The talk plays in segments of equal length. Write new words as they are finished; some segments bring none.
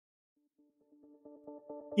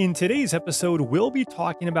In today's episode, we'll be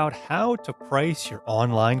talking about how to price your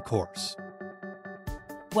online course.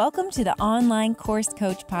 Welcome to the Online Course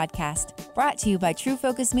Coach podcast, brought to you by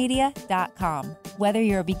TrueFocusMedia.com. Whether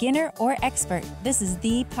you're a beginner or expert, this is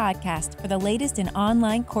the podcast for the latest in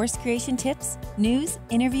online course creation tips, news,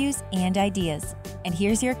 interviews, and ideas. And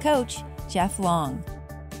here's your coach, Jeff Long.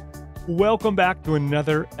 Welcome back to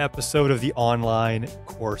another episode of the Online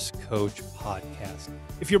Course Coach podcast.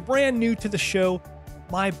 If you're brand new to the show,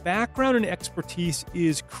 my background and expertise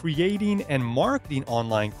is creating and marketing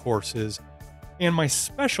online courses, and my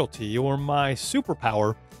specialty or my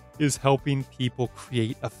superpower is helping people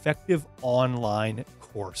create effective online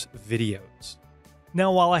course videos.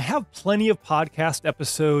 Now, while I have plenty of podcast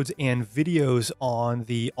episodes and videos on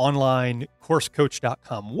the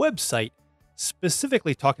onlinecoursecoach.com website,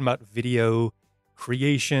 specifically talking about video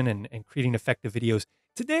creation and creating effective videos,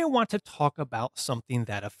 today I want to talk about something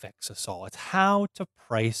that affects us all. It's how to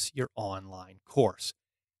price your online course.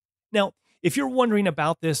 Now, if you're wondering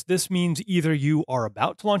about this means either you are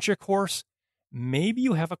about to launch your course, maybe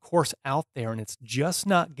you have a course out there and it's just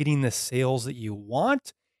not getting the sales that you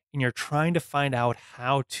want, and you're trying to find out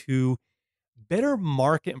how to better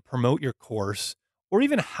market and promote your course, or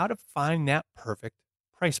even how to find that perfect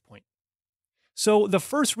price point. So the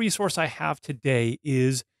first resource I have today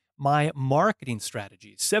is my marketing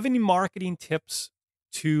strategies, 70 marketing tips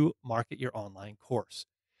to market your online course.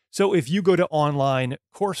 So if you go to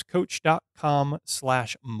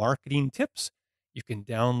onlinecoursecoach.com/marketing tips, you can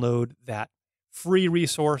download that free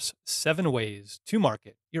resource, 7 ways to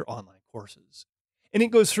market your online courses. And it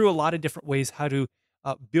goes through a lot of different ways how to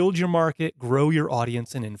build your market, grow your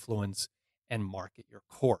audience and influence, and market your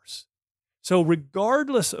course. So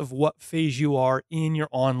regardless of what phase you are in your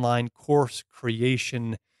online course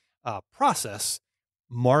creation process,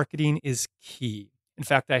 marketing is key. In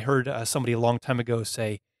fact, I heard somebody a long time ago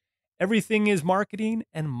say, everything is marketing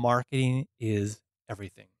and marketing is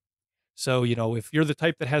everything. So, if you're the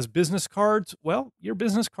type that has business cards, well, your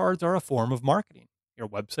business cards are a form of marketing. Your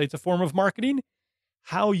website's a form of marketing.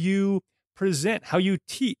 How you present, how you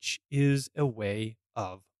teach is a way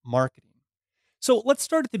of marketing. So let's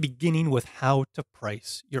start at the beginning with how to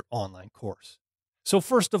price your online course. So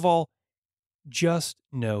first of all, just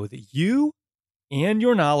know that you and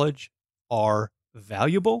your knowledge are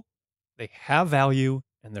valuable, they have value,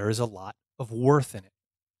 and there is a lot of worth in it.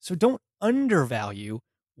 So don't undervalue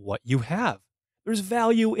what you have. There's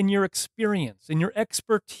value in your experience, in your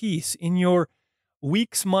expertise, in your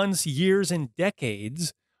weeks, months, years, and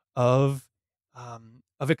decades of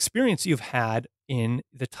experience you've had in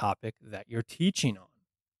the topic that you're teaching on.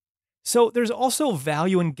 So there's also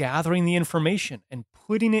value in gathering the information and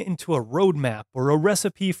putting it into a roadmap or a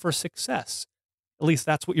recipe for success. At least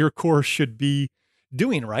that's what your course should be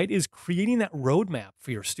doing, right? Is creating that roadmap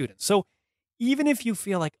for your students. So even if you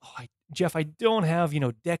feel like, Jeff, I don't have,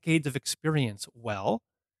 decades of experience. Well,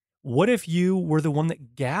 what if you were the one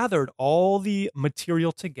that gathered all the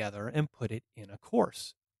material together and put it in a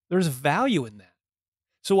course? There's value in that.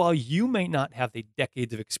 So while you may not have the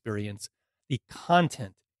decades of experience, the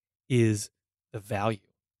content is the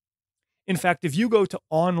value. In fact, if you go to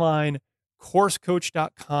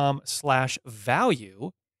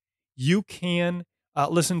onlinecoursecoach.com/value, you can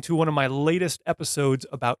listen to one of my latest episodes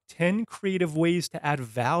about 10 creative ways to add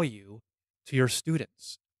value to your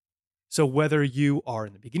students. So whether you are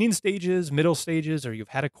in the beginning stages, middle stages, or you've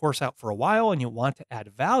had a course out for a while and you want to add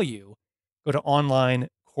value, go to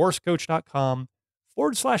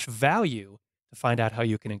onlinecoursecoach.com/value to find out how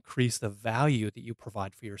you can increase the value that you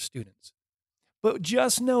provide for your students. But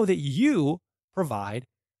just know that you provide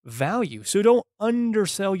value. So don't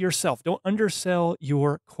undersell yourself. Don't undersell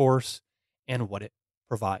your course and what it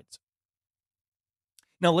provides.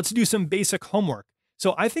 Now let's do some basic homework.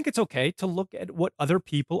 So I think it's okay to look at what other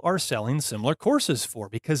people are selling similar courses for,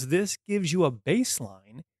 because this gives you a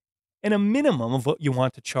baseline and a minimum of what you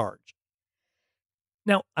want to charge.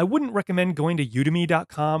 Now, I wouldn't recommend going to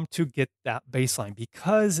udemy.com to get that baseline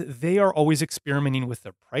because they are always experimenting with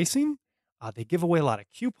their pricing. They give away a lot of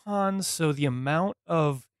coupons, so the amount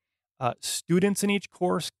of students in each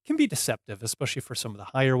course can be deceptive, especially for some of the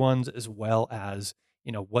higher ones, as well as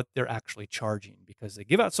what they're actually charging, because they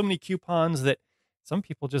give out so many coupons that some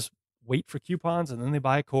people just wait for coupons and then they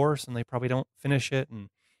buy a course and they probably don't finish it, and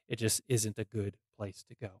it just isn't a good place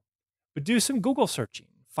to go. But do some Google searching,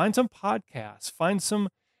 find some podcasts, find some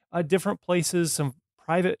different places, some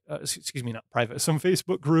some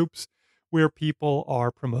Facebook groups where people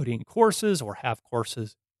are promoting courses or have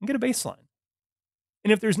courses, and get a baseline.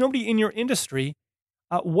 And if there's nobody in your industry,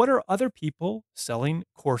 What are other people selling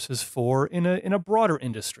courses for in a broader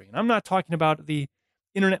industry? And I'm not talking about the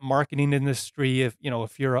internet marketing industry. If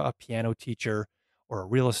you're a piano teacher or a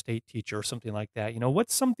real estate teacher or something like that,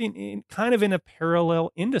 what's something in a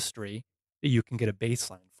parallel industry that you can get a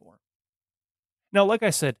baseline for? Now, like I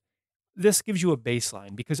said, this gives you a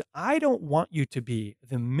baseline because I don't want you to be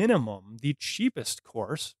the minimum, the cheapest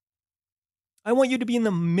course. I want you to be in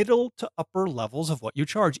the middle to upper levels of what you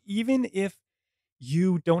charge, even if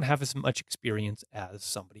you don't have as much experience as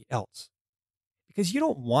somebody else, because you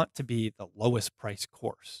don't want to be the lowest price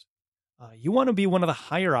course. You want to be one of the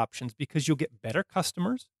higher options because you'll get better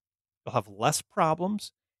customers, you'll have less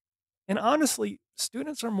problems, and honestly,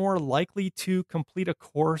 students are more likely to complete a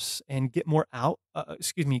course and get more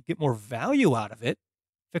value out of it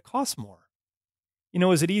if it costs more.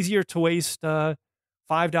 Is it easier to waste $5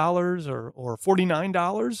 or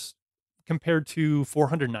 $49 compared to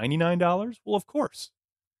 $499? Well, of course.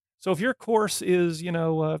 So if your course is,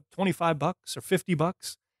 25 bucks or 50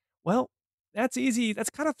 bucks, well, that's easy. That's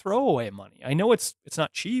kind of throwaway money. I know it's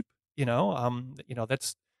not cheap,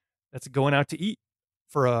 that's going out to eat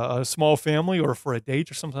for a small family or for a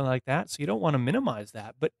date or something like that. So you don't want to minimize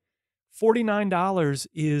that. But $49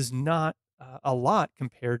 is not a lot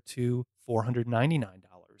compared to $499.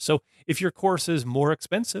 So if your course is more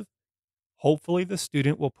expensive, hopefully the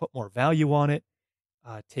student will put more value on it,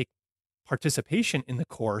 take participation in the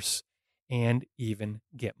course, and even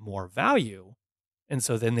get more value. And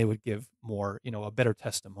so then they would give more, a better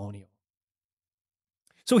testimonial.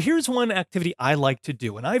 So here's one activity I like to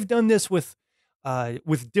do, and I've done this with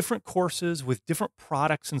different courses, with different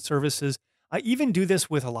products and services. I even do this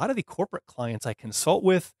with a lot of the corporate clients I consult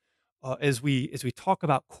with, as we talk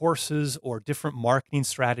about courses or different marketing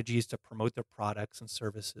strategies to promote their products and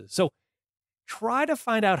services. So try to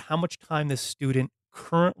find out how much time the student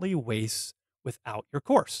currently wastes without your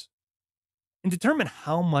course and determine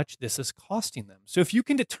how much this is costing them. So if you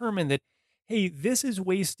can determine that, hey, this is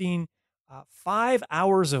wasting 5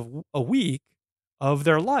 hours a week of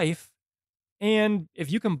their life, and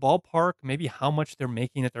if you can ballpark maybe how much they're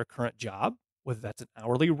making at their current job, whether that's an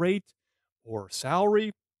hourly rate or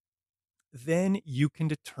salary, then you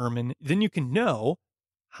can know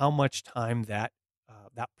how much time that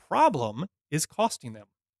problem is costing them.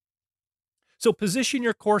 So position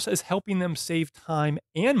your course as helping them save time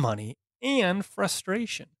and money and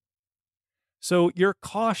frustration. So your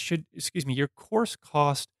course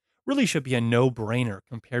cost really should be a no-brainer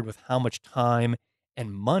compared with how much time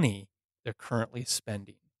and money they're currently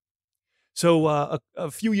spending. So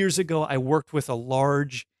a few years ago, I worked with a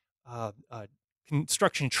large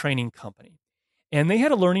construction training company, and they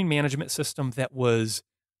had a learning management system that was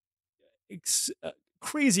ex- uh,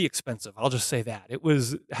 crazy expensive. I'll just say that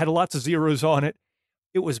had lots of zeros on it.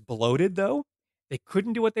 It was bloated, though. They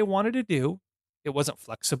couldn't do what they wanted to do. It wasn't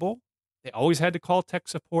flexible. They always had to call tech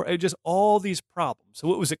support. Just all these problems.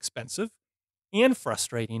 So it was expensive and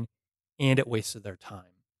frustrating, and it wasted their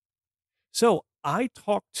time. So I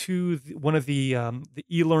talked to one of the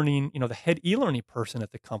e-learning, the head e-learning person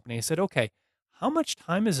at the company. I said, "Okay, how much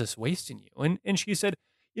time is this wasting you?" And she said,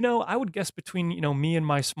 "I would guess between me and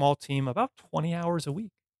my small team about 20 hours a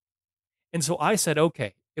week." And so I said,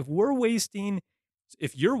 "Okay, if you're wasting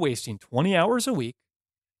 20 hours a week,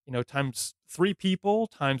 times 3 people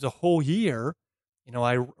times a whole year."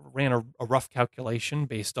 I ran a rough calculation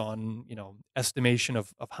based on estimation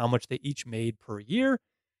of how much they each made per year.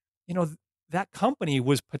 you know, th- that company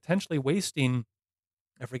was potentially wasting,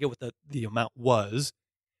 I forget what the amount was,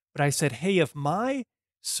 but I said, hey, if my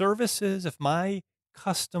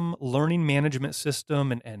custom learning management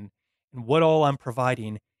system and what all I'm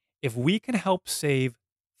providing, if we can help save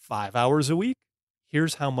 5 hours a week,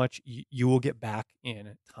 here's how much you will get back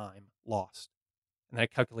in time lost. And I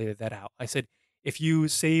calculated that out. I said, if you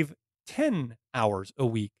save 10 hours a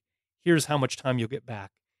week, here's how much time you'll get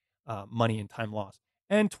back, money and time lost,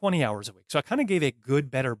 and 20 hours a week. So I kind of gave a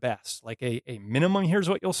good, better, best, like a minimum, here's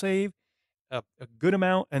what you'll save, a good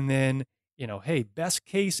amount. And then, hey, best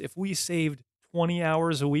case, if we saved 20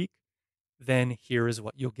 hours a week, then here is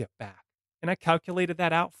what you'll get back. And I calculated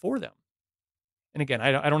that out for them. And again,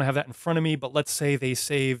 I don't have that in front of me, but let's say they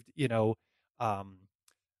saved, um,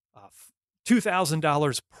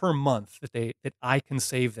 $2,000 per month that I can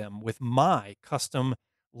save them with my custom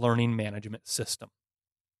learning management system.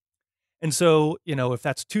 And so, if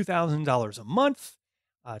that's $2,000 a month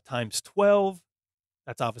times 12,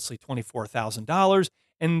 that's obviously $24,000.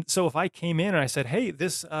 And so if I came in and I said, hey,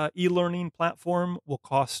 this e-learning platform will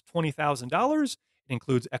cost $20,000, it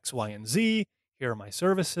includes X, Y, and Z. Here are my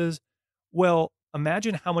services. Well,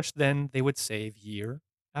 imagine how much then they would save year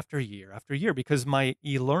after year, because my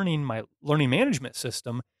learning management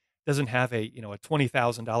system doesn't have a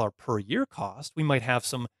 $20,000 per year cost. We might have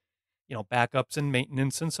some, backups and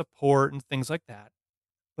maintenance and support and things like that.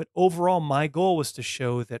 But overall, my goal was to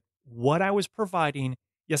show that what I was providing,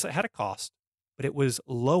 yes, it had a cost, but it was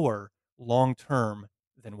lower long term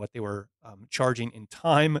than what they were charging in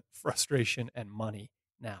time, frustration, and money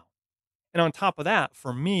now. And on top of that,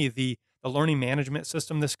 for me, the learning management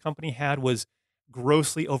system this company had was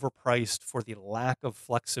grossly overpriced for the lack of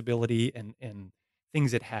flexibility and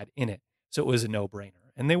things it had in it. So it was a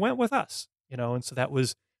no-brainer. And they went with us, and so that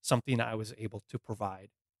was something I was able to provide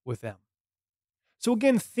with them. So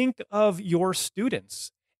again, think of your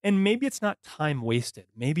students, and maybe it's not time wasted.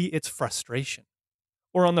 Maybe it's frustration.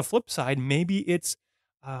 Or on the flip side, maybe it's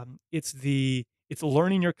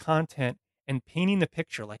learning your content and painting the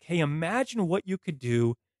picture. Like, hey, imagine what you could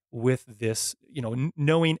do with this.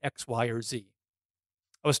 Knowing X, Y, or Z.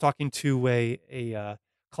 I was talking to a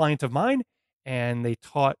client of mine, and they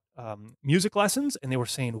taught music lessons, and they were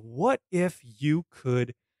saying, what if you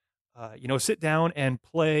could sit down and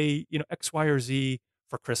play, X, Y, or Z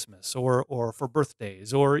for Christmas or for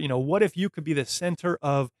birthdays, or what if you could be the center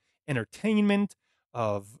of entertainment,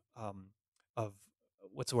 of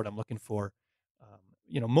what's the word I'm looking for,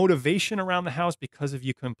 motivation around the house because of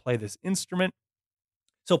you can play this instrument.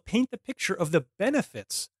 So paint the picture of the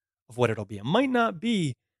benefits of what it'll be. It might not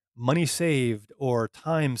be money saved or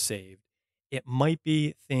time saved. It might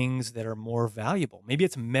be things that are more valuable. Maybe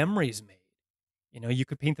it's memories made. You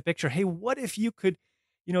could paint the picture. Hey, what if you could,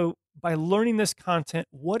 by learning this content,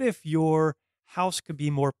 what if your house could be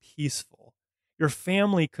more peaceful? Your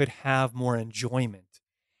family could have more enjoyment,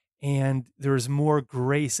 and there's more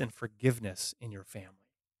grace and forgiveness in your family.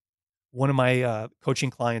 One of my coaching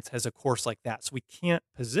clients has a course like that. So we can't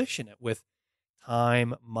position it with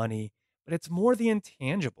time, money, but it's more the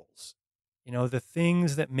intangibles, the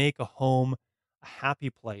things that make a home a happy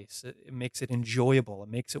place. It makes it enjoyable. It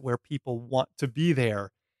makes it where people want to be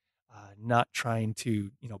there, not trying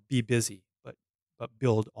to, be busy, but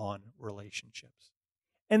build on relationships.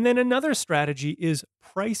 And then another strategy is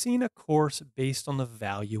pricing a course based on the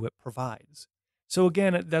value it provides. So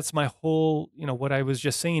again, that's my whole, what I was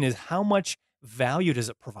just saying is how much value does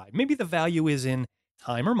it provide? Maybe the value is in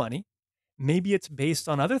time or money. Maybe it's based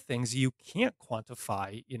on other things you can't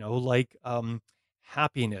quantify, like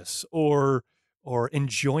happiness or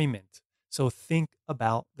enjoyment. So think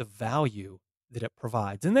about the value that it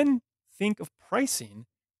provides, and then think of pricing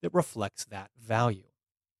that reflects that value.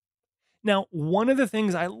 Now, one of the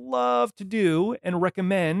things I love to do and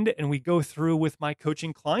recommend, and we go through with my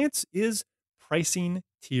coaching clients, is pricing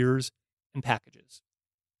tiers and packages.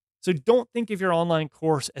 So don't think of your online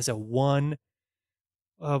course as a one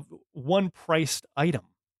priced item.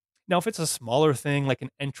 Now, if it's a smaller thing, like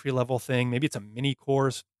an entry level thing, maybe it's a mini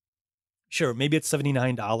course, sure, maybe it's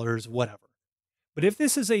 $79, whatever. But if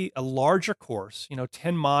this is a larger course,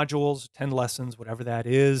 10 modules, 10 lessons, whatever that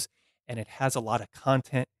is, and it has a lot of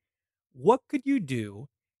content, what could you do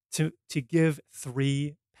to give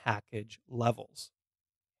three package levels?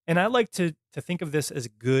 And I like to think of this as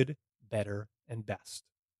good, better, and best.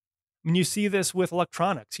 I mean, you see this with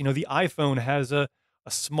electronics. The iPhone has a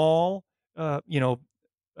small, uh, you know,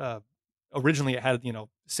 uh, originally it had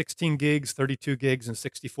 16 gigs, 32 gigs, and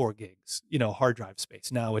 64 gigs, hard drive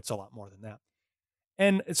space. Now it's a lot more than that.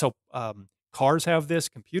 And so cars have this,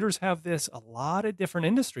 computers have this, a lot of different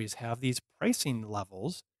industries have these pricing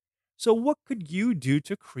levels. So what could you do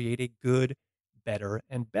to create a good, better,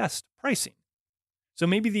 and best pricing? So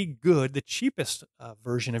maybe the cheapest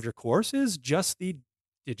version of your course is just the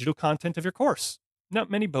digital content of your course. Not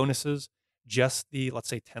many bonuses, just the, let's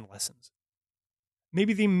say, 10 lessons.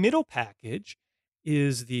 Maybe the middle package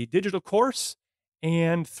is the digital course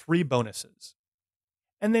and 3 bonuses.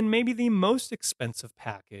 And then maybe the most expensive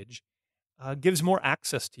package gives more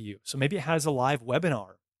access to you. So maybe it has a live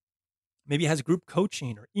webinar. Maybe it has group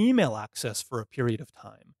coaching or email access for a period of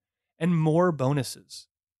time and more bonuses.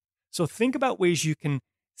 So think about ways you can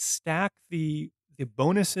stack the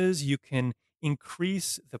bonuses. You can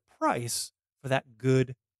increase the price for that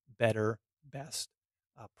good, better, best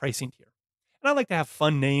pricing tier. And I like to have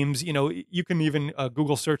fun names. You can even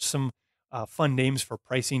Google search some fun names for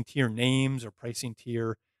pricing tier names or pricing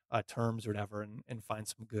tier terms or whatever, and find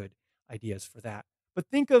some good ideas for that. But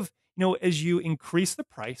think of, as you increase the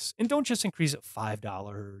price, and don't just increase it $5,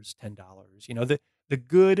 $10. The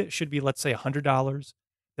good should be, let's say, $100.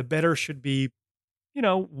 The better should be,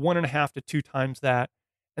 1.5 to 2 times that.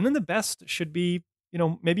 And then the best should be,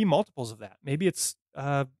 maybe multiples of that. Maybe it's,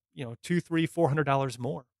 $200, $300, $400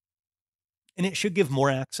 more. And it should give more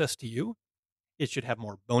access to you. It should have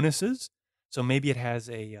more bonuses. So maybe it has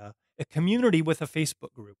a community with a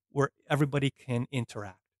Facebook group where everybody can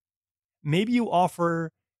interact. Maybe you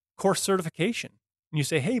offer course certification and you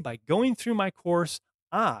say, hey, by going through my course,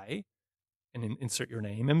 I, and insert your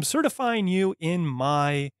name, am certifying you in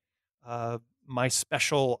my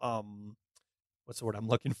special, what's the word I'm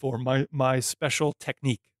looking for? My special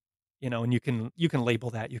technique, and you can label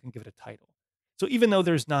that, you can give it a title. So even though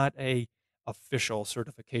there's not a official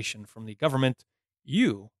certification from the government,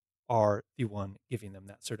 you are the one giving them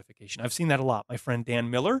that certification. I've seen that a lot. My friend Dan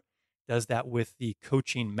Miller does that with the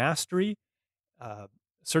coaching mastery uh,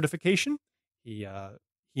 certification. He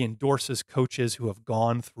endorses coaches who have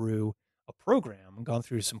gone through a program, gone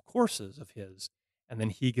through some courses of his, and then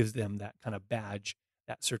he gives them that kind of badge,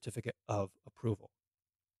 that certificate of approval.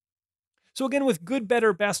 So again, with good,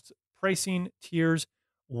 better, best pricing tiers,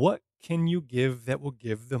 what can you give that will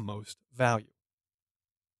give the most value?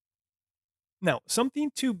 Now,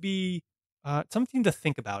 something to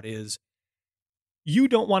think about is you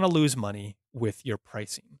don't want to lose money with your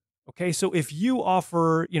pricing. Okay. So if you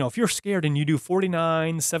offer, if you're scared and you do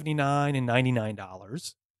 $49, $79, and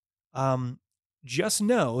 $99, um, just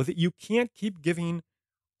know that you can't keep giving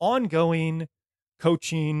ongoing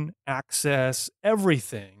coaching, access,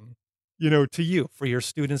 everything, to you for your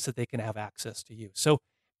students that they can have access to you. So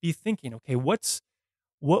be thinking, okay, what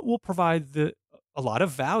will provide a lot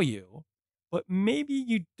of value, but maybe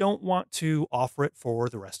you don't want to offer it for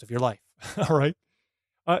the rest of your life. All right.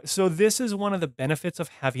 So this is one of the benefits of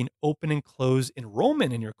having open and close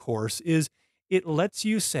enrollment in your course is it lets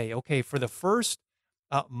you say, okay, for the first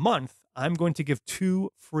month, I'm going to give 2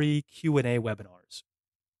 free Q&A webinars.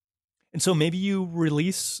 And so maybe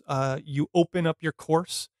you open up your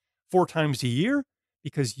course 4 times a year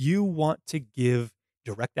because you want to give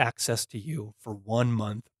direct access to you for 1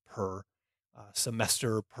 month per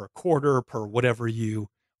semester, per quarter, per whatever you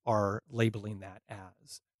are labeling that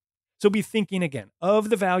as. So be thinking again of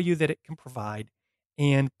the value that it can provide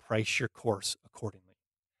and price your course accordingly.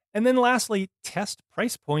 And then lastly, test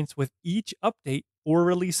price points with each update or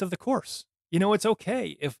release of the course. It's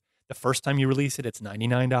okay if the first time you release it, it's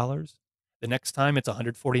 $99. The next time it's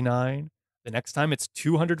 $149. The next time it's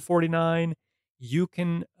 $249. You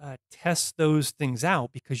can test those things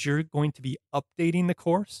out because you're going to be updating the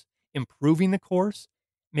course, improving the course.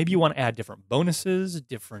 Maybe you want to add different bonuses,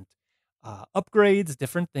 different upgrades,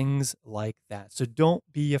 different things like that. So don't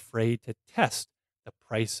be afraid to test the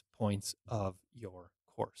price points of your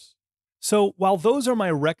course. So while those are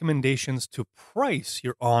my recommendations to price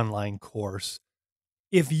your online course,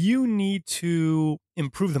 if you need to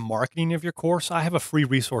improve the marketing of your course, I have a free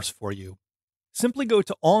resource for you. Simply go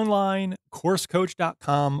to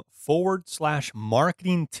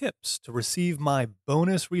onlinecoursecoach.com/marketing tips to receive my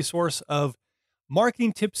bonus resource of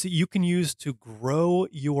marketing tips that you can use to grow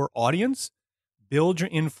your audience, build your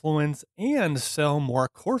influence, and sell more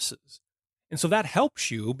courses. And so that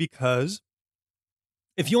helps you because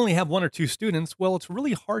if you only have 1 or 2 students, well, it's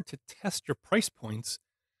really hard to test your price points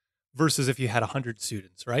versus if you had 100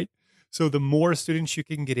 students, right? So the more students you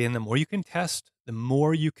can get in, the more you can test, the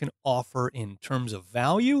more you can offer in terms of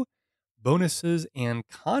value, bonuses, and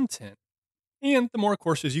content, and the more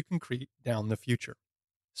courses you can create down the future.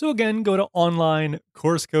 So again, go to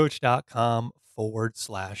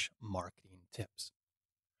onlinecoursecoach.com/marketing tips.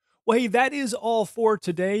 Well, hey, that is all for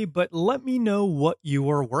today, but let me know what you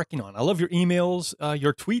are working on. I love your emails,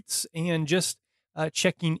 your tweets, and just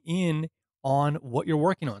checking in on what you're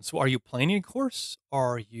working on. So are you planning a course?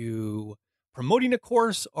 Are you promoting a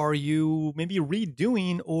course? Are you maybe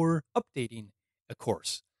redoing or updating a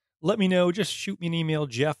course? Let me know. Just shoot me an email,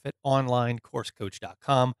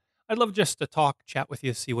 jeff@onlinecoursecoach.com. I'd love just to talk, chat with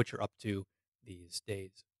you, see what you're up to these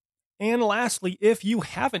days. And lastly, if you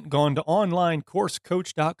haven't gone to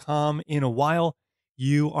onlinecoursecoach.com in a while,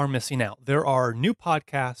 you are missing out. There are new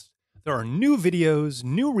podcasts, there are new videos,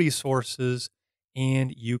 new resources,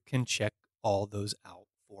 and you can check all those out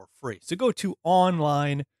for free. So go to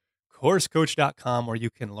onlinecoursecoach.com where you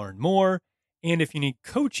can learn more. And if you need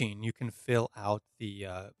coaching, you can fill out the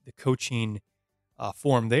coaching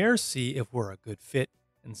form there, see if we're a good fit,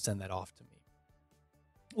 and send that off to me.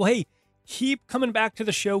 Well, hey, keep coming back to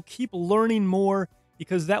the show, keep learning more,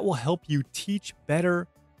 because that will help you teach better.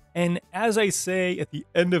 And as I say at the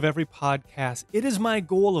end of every podcast, it is my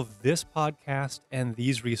goal of this podcast and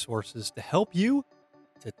these resources to help you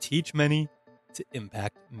to teach many, to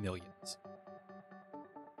impact millions.